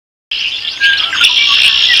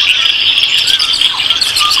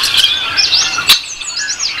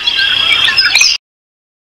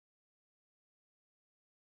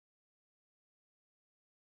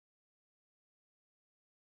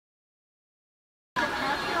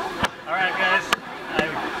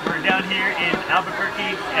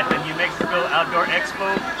Outdoor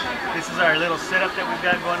Expo. This is our little setup that we've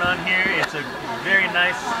got going on here. It's a very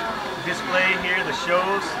nice display here. The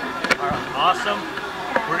shows are awesome.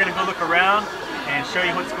 We're going to go look around and show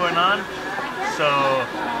you what's going on. So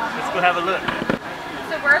let's go have a look.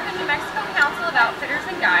 So we're the New Mexico Council of Outfitters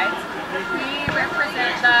and Guides. We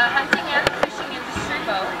represent the hunting and fishing industry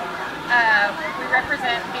both. We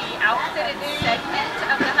represent the outfitted segment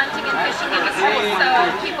of the hunting and fishing industry, so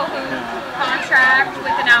people who contract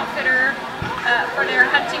with an outfitter for their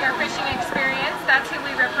hunting or fishing experience, that's who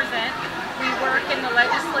we represent. We work in the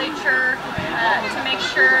legislature to make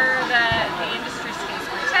sure that the industry stays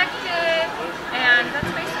protected, and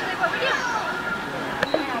that's basically what we do.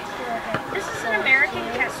 This is an American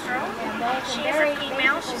kestrel. She is a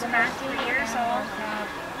female. She's about 3 years old.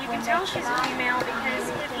 You can tell she's a female because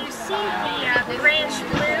if you see the grayish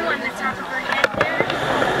blue on the top of her head there,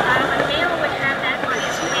 a male would have that on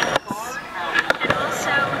his wings. And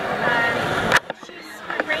also, she's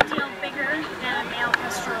a great deal bigger than a male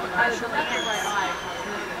kestrel usually is.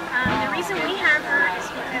 The reason we have her is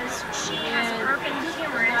because she has a broken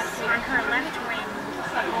humerus on her left wing.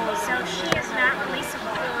 So she is not releasable.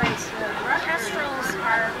 Kestrels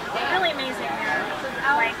are really amazing. They're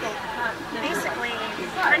like basically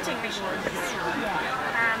hunting machines.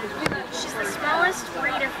 She's the smallest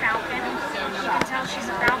breed of falcon. You can tell she's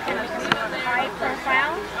a falcon because of her high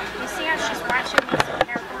profile. You see how she's watching me so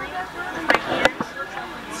carefully with my hand?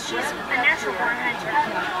 She's a natural born hunter.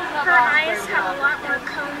 Her eyes have a lot more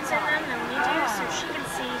cones in them than we do, so she can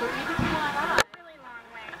see a really long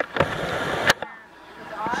way.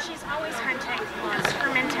 She's always hunting. That's her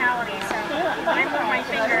mentality. So when I move my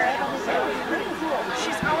finger,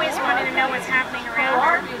 she's always wanting to know what's happening around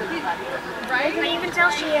her. But you can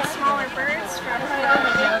tell she eats smaller birds from her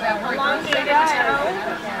elongated toe.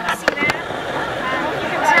 See that? You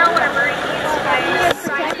can tell what a bird eats by the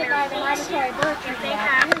size of their feet. If they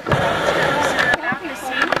have toes that are about the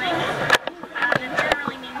same length, that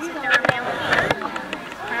generally means that they're a male eater.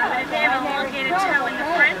 But if they have an elongated toe in the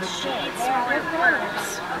front, she eats smaller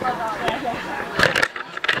birds.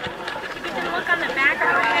 If you can look on the back of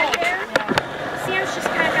her head there, see how she's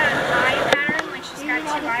kind of got an eye pattern, like she's got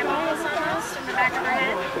two eyeballs almost in the back of her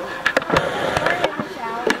head?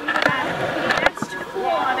 That's to fool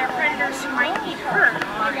other predators who might eat her.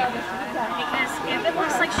 Because if it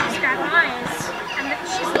looks like she's got eyes, and that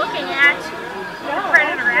she's looking at the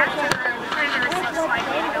predator after her, and the predator is less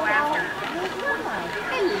likely to go after her.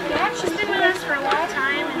 She's been with us for a long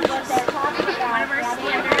time, and she's one of our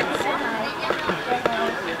standards.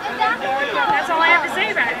 That's all I have to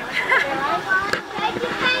say about it. Try to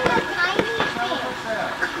find a tiny fish.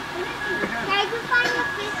 Try to find a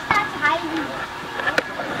fish that's hiding. That's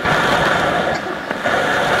a little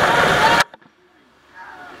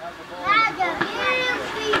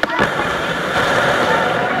fish.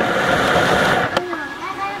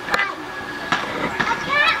 A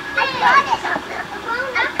catfish. A catfish.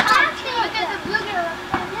 Look at the booger.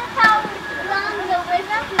 Look how long the river is.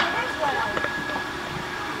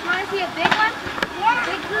 You want to see a big one? Yeah.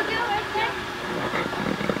 Big bluegill right there?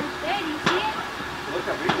 There, do you see it? Look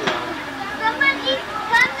how big they are. Somebody,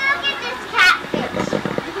 come look at this catfish.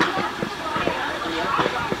 Look at it.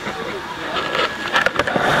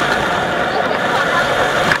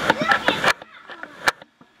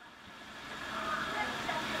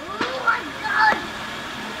 Oh my God.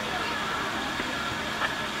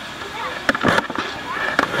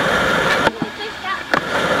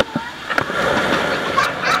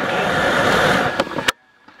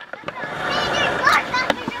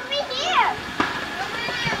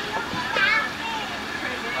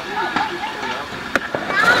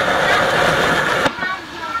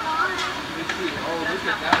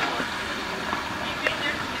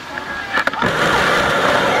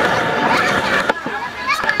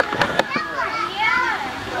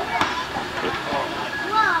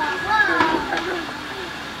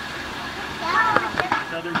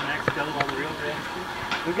 Southern Mexico, all the Rio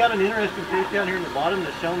Grande. We've got an interesting fish down here in the bottom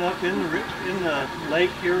that's shown up in the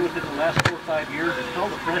lake here within the last 4 or 5 years. It's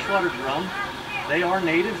called a freshwater drum. They are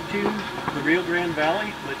native to the Rio Grande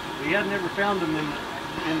Valley, but we had never found them in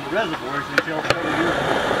the reservoirs until several years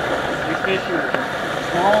ago. These fish are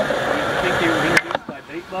small. We think they were introduced by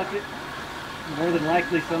bait bucket. More than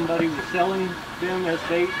likely somebody was selling them as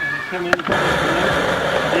bait and come in.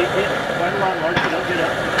 They get quite a lot larger. They'll get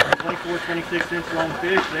up 24, 26 inch long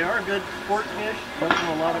fish. They are a good sport fish. Don't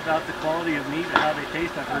know a lot about the quality of meat and how they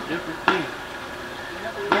taste. I've heard different things.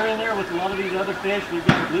 They're in there with a lot of these other fish. We've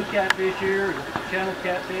got blue catfish here, channel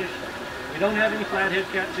catfish. We don't have any flathead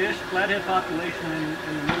catfish. Flathead population in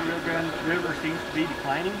the Middle Rio Grande River seems to be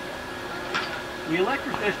declining. We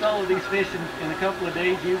electrofished all of these fish in a couple of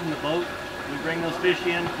days using the boat. We bring those fish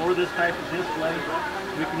in for this type of display.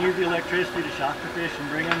 We can use the electricity to shock the fish and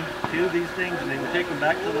bring them to these things, and then we take them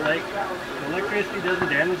back to the lake. The electricity doesn't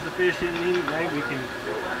damage the fish in any way. We can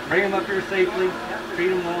bring them up here safely,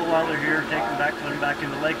 treat them well while they're here, take them back, put them back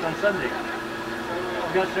in the lake on Sunday.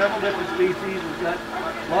 We've got several different species. We've got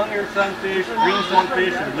long-eared sunfish, green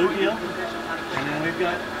sunfish, and bluegill. And then we've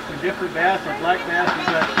got some different bass. Our black bass,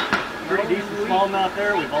 we've got pretty decent smallmouth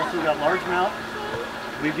there. We've also got largemouth.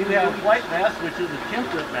 We do have white bass, which is a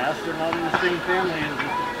temperate bass. They're not in the same family as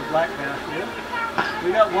the black bass is.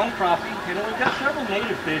 We got one crappie. You know, we've got several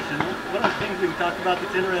native fish, and one of the things we can talk about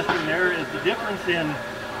that's interesting there is the difference in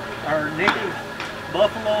our native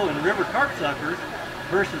buffalo and river carp suckers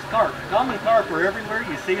versus carp. Common carp are everywhere.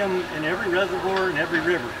 You see them in every reservoir and every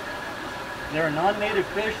river. They're a non-native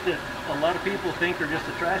fish that a lot of people think are just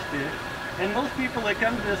a trash fish. And most people that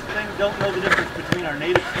come to this thing don't know the difference between our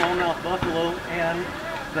native smallmouth buffalo and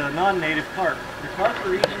the non-native carp. The carp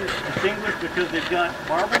are easier to distinguish because they've got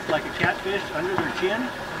barbels like a catfish under their chin,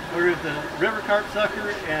 whereas the river carp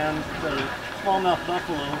sucker and the smallmouth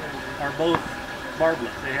buffalo are both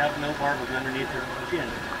barbless. They have no barbels underneath their chin.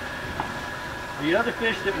 The other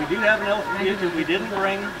fish that we do have in Elephant Butte that we didn't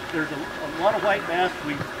bring, there's a lot of white bass.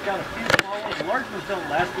 We've got a few small ones. The large ones don't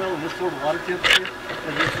last well in this sort of water temperature.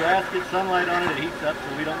 As this grass gets sunlight on it, it heats up,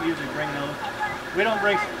 so we don't usually bring those. We don't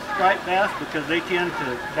bring striped bass because they tend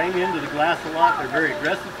to bang into the glass a lot. They're very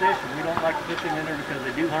aggressive fish, and we don't like to put them in there because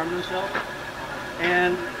they do harm themselves.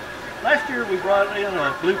 And last year we brought in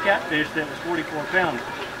a blue catfish that was 44 pounds.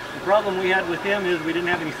 The problem we had with him is we didn't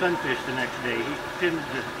have any sunfish the next day. He tended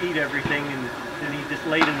to just eat everything, and then he just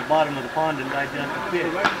laid in the bottom of the pond and digested the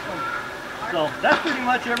fish. So that's pretty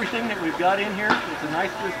much everything that we've got in here. It's a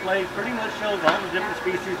nice display. Pretty much shows all the different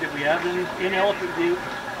species that we have in Elephant Butte,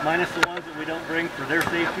 minus the ones that we don't bring for their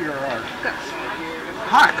safety or ours.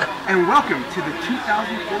 Hi, and welcome to the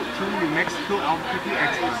 2014 New Mexico Albuquerque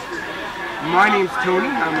Expo. My name's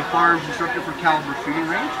Tony. I'm a firearms instructor for Caliber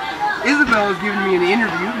Shooting Range. Isabel has given me an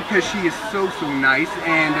interview because she is so nice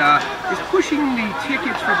and is pushing the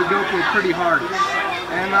tickets for the GoPro pretty hard.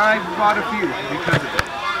 And I've bought a few because of it.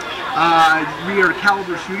 We are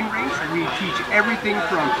Caliber Shooting Range. We teach everything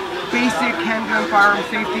from basic handgun firearm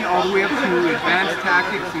safety all the way up to advanced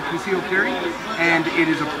tactics and concealed carry. And it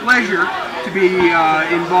is a pleasure to be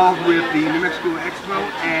involved with the New Mexico Expo,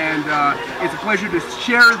 and it's a pleasure to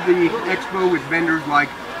share the Expo with vendors like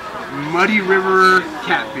Muddy River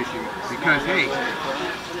Catfishing, because hey,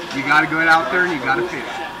 you got to go out there and you got to fish.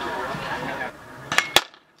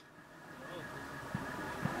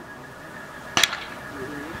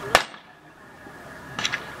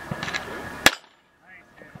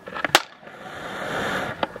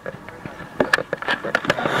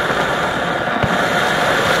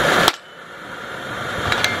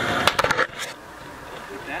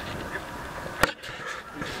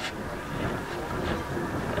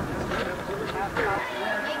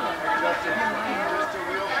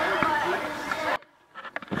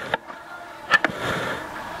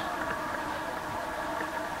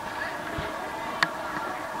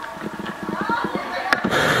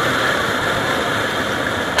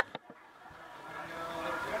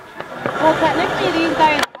 Well, technically these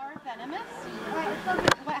guys are venomous.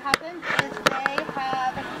 What happens is they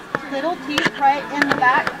have little teeth right in the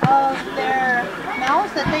back of their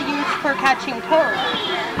mouths that they use for catching toads.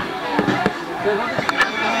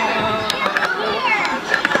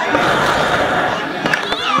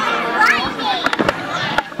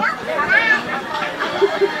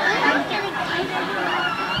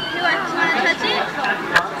 You want to touch it?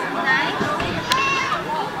 Nice.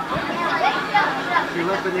 You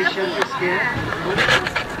look when they shed your skin.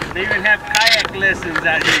 They even have kayak lessons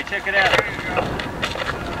out here. Check it out.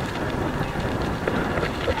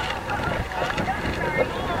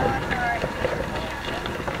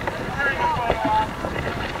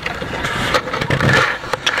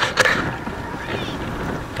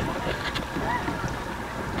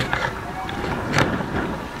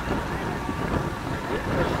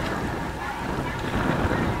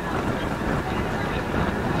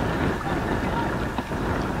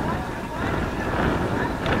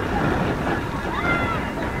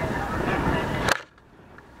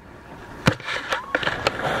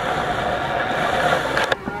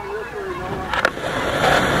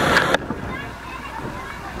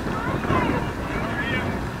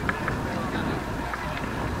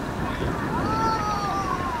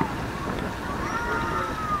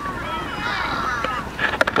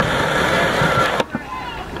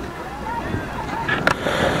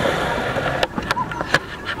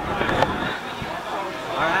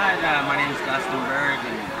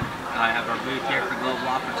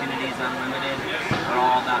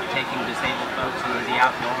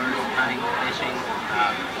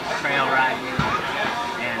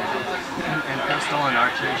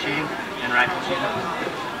 archery shooting and rifle shooting.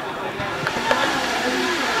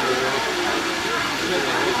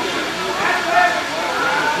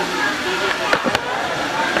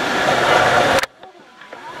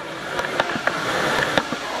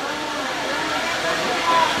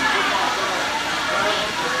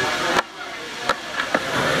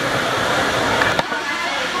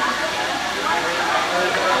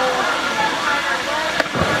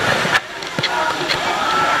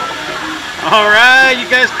 All right, you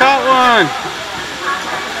guys caught one.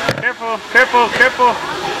 Careful, careful, careful.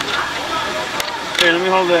 Here, let me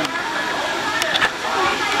hold it.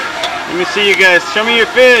 Let me see you guys. Show me your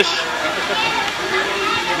fish.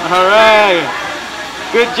 All right.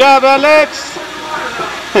 Good job, Alex.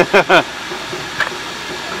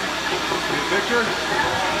 Picture?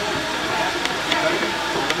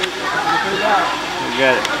 You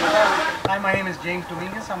got it. Hi, my name is James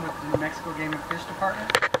Dominguez. I'm with the New Mexico Game and Fish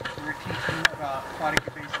Department. We're teaching about aquatic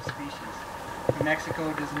invasive species. New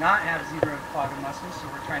Mexico does not have zebra quagga mussels, so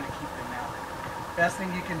we're trying to keep them out. Best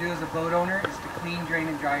thing you can do as a boat owner is to clean, drain,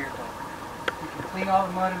 and dry your boat. You can clean all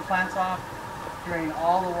the mud and plants off, drain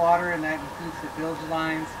all the water, and that includes the bilge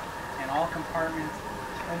lines and all compartments,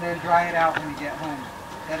 and then dry it out when you get home.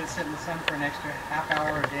 Let it sit in the sun for an extra half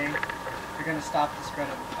hour a day. You're going to stop the spread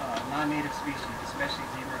of non-native species, especially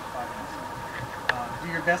zebra quagga mussels. Do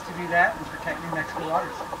your best to do that and protect New Mexico waters.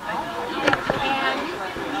 Thank you. And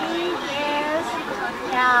he is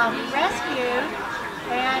rescued,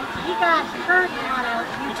 and he got hurt on a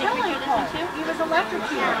utility pole. He was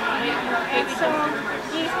electrocuted, and so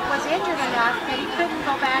he was injured enough that he couldn't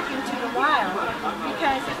go back into the wild.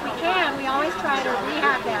 Because if we can, we always try to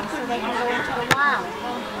rehab them so they can go into the wild.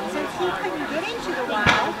 Since he couldn't get into the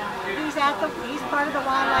wild, he's part of the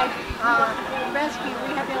wildlife rescue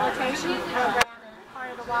rehabilitation program.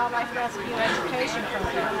 The wildlife rescue education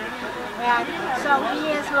program. And so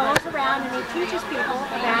he goes around and he teaches people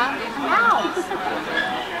about owls.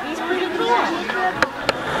 He's pretty cool.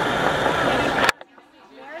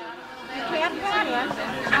 You can't pet him.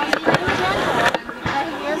 He's pretty gentle, but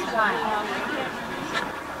he is wild.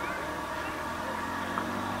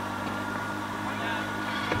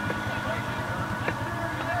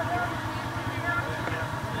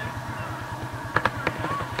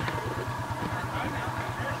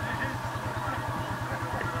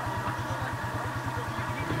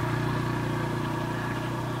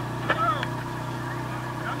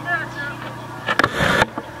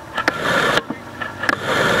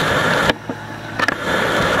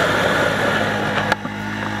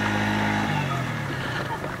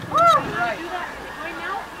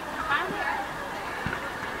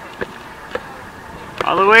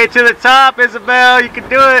 All the way to the top, Isabel. You can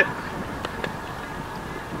do it.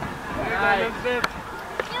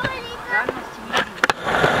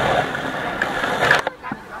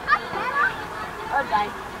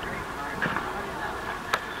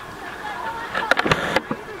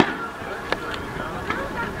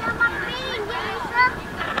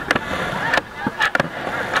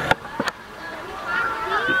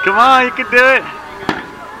 Come on, you can do it.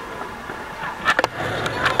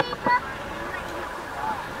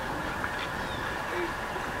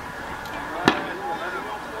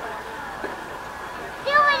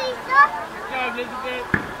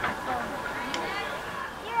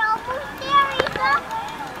 You're almost there, Lisa.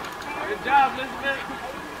 Good job, Elizabeth.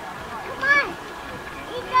 Come on.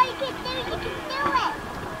 Lisa, you can do it. You can do it.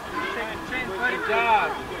 Good job.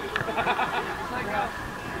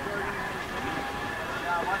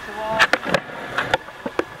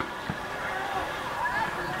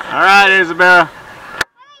 All right, Isabel.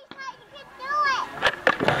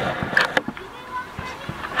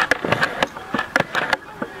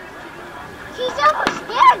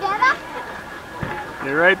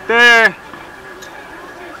 You're right there.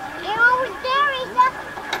 You're almost there, Lisa.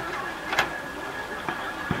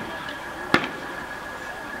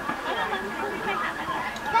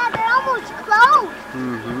 Dad, they're almost close.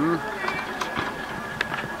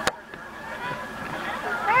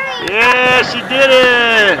 Hurry. Yeah, she did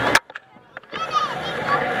it.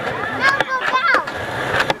 Now go down.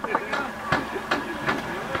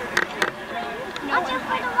 Watch out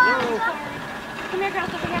for the wall, Lisa. Come here,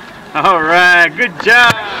 girls, over here. All right, good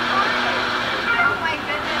job.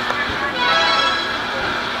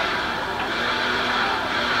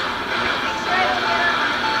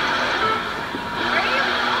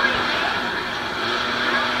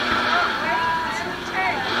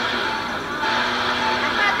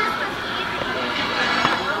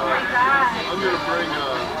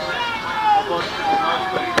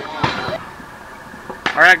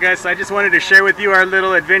 Alright guys, so I just wanted to share with you our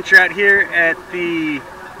little adventure out here at the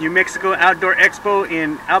New Mexico Outdoor Expo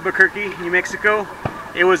in Albuquerque, New Mexico.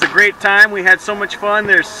 It was a great time. We had so much fun.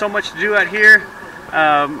 There's so much to do out here.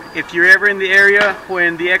 If you're ever in the area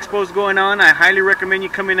when the expo is going on, I highly recommend you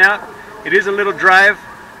coming out. It is a little drive.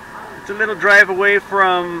 It's a little drive away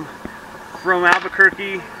from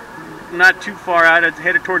Albuquerque, not too far out. It's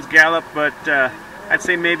headed towards Gallup, but I'd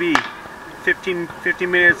say maybe 15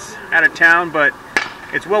 minutes out of town, but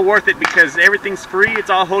it's well worth it because everything's free. It's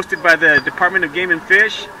all hosted by the Department of Game and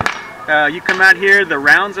Fish. You come out here, the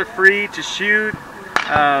rounds are free to shoot,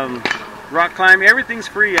 rock climb, everything's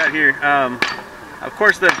free out here. Of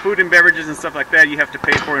course, the food and beverages and stuff like that you have to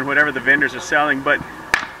pay for and whatever the vendors are selling, but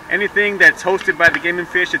anything that's hosted by the Game and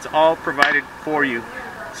Fish, it's all provided for you.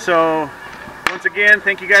 So once again,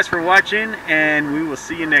 thank you guys for watching, and we will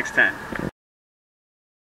see you next time.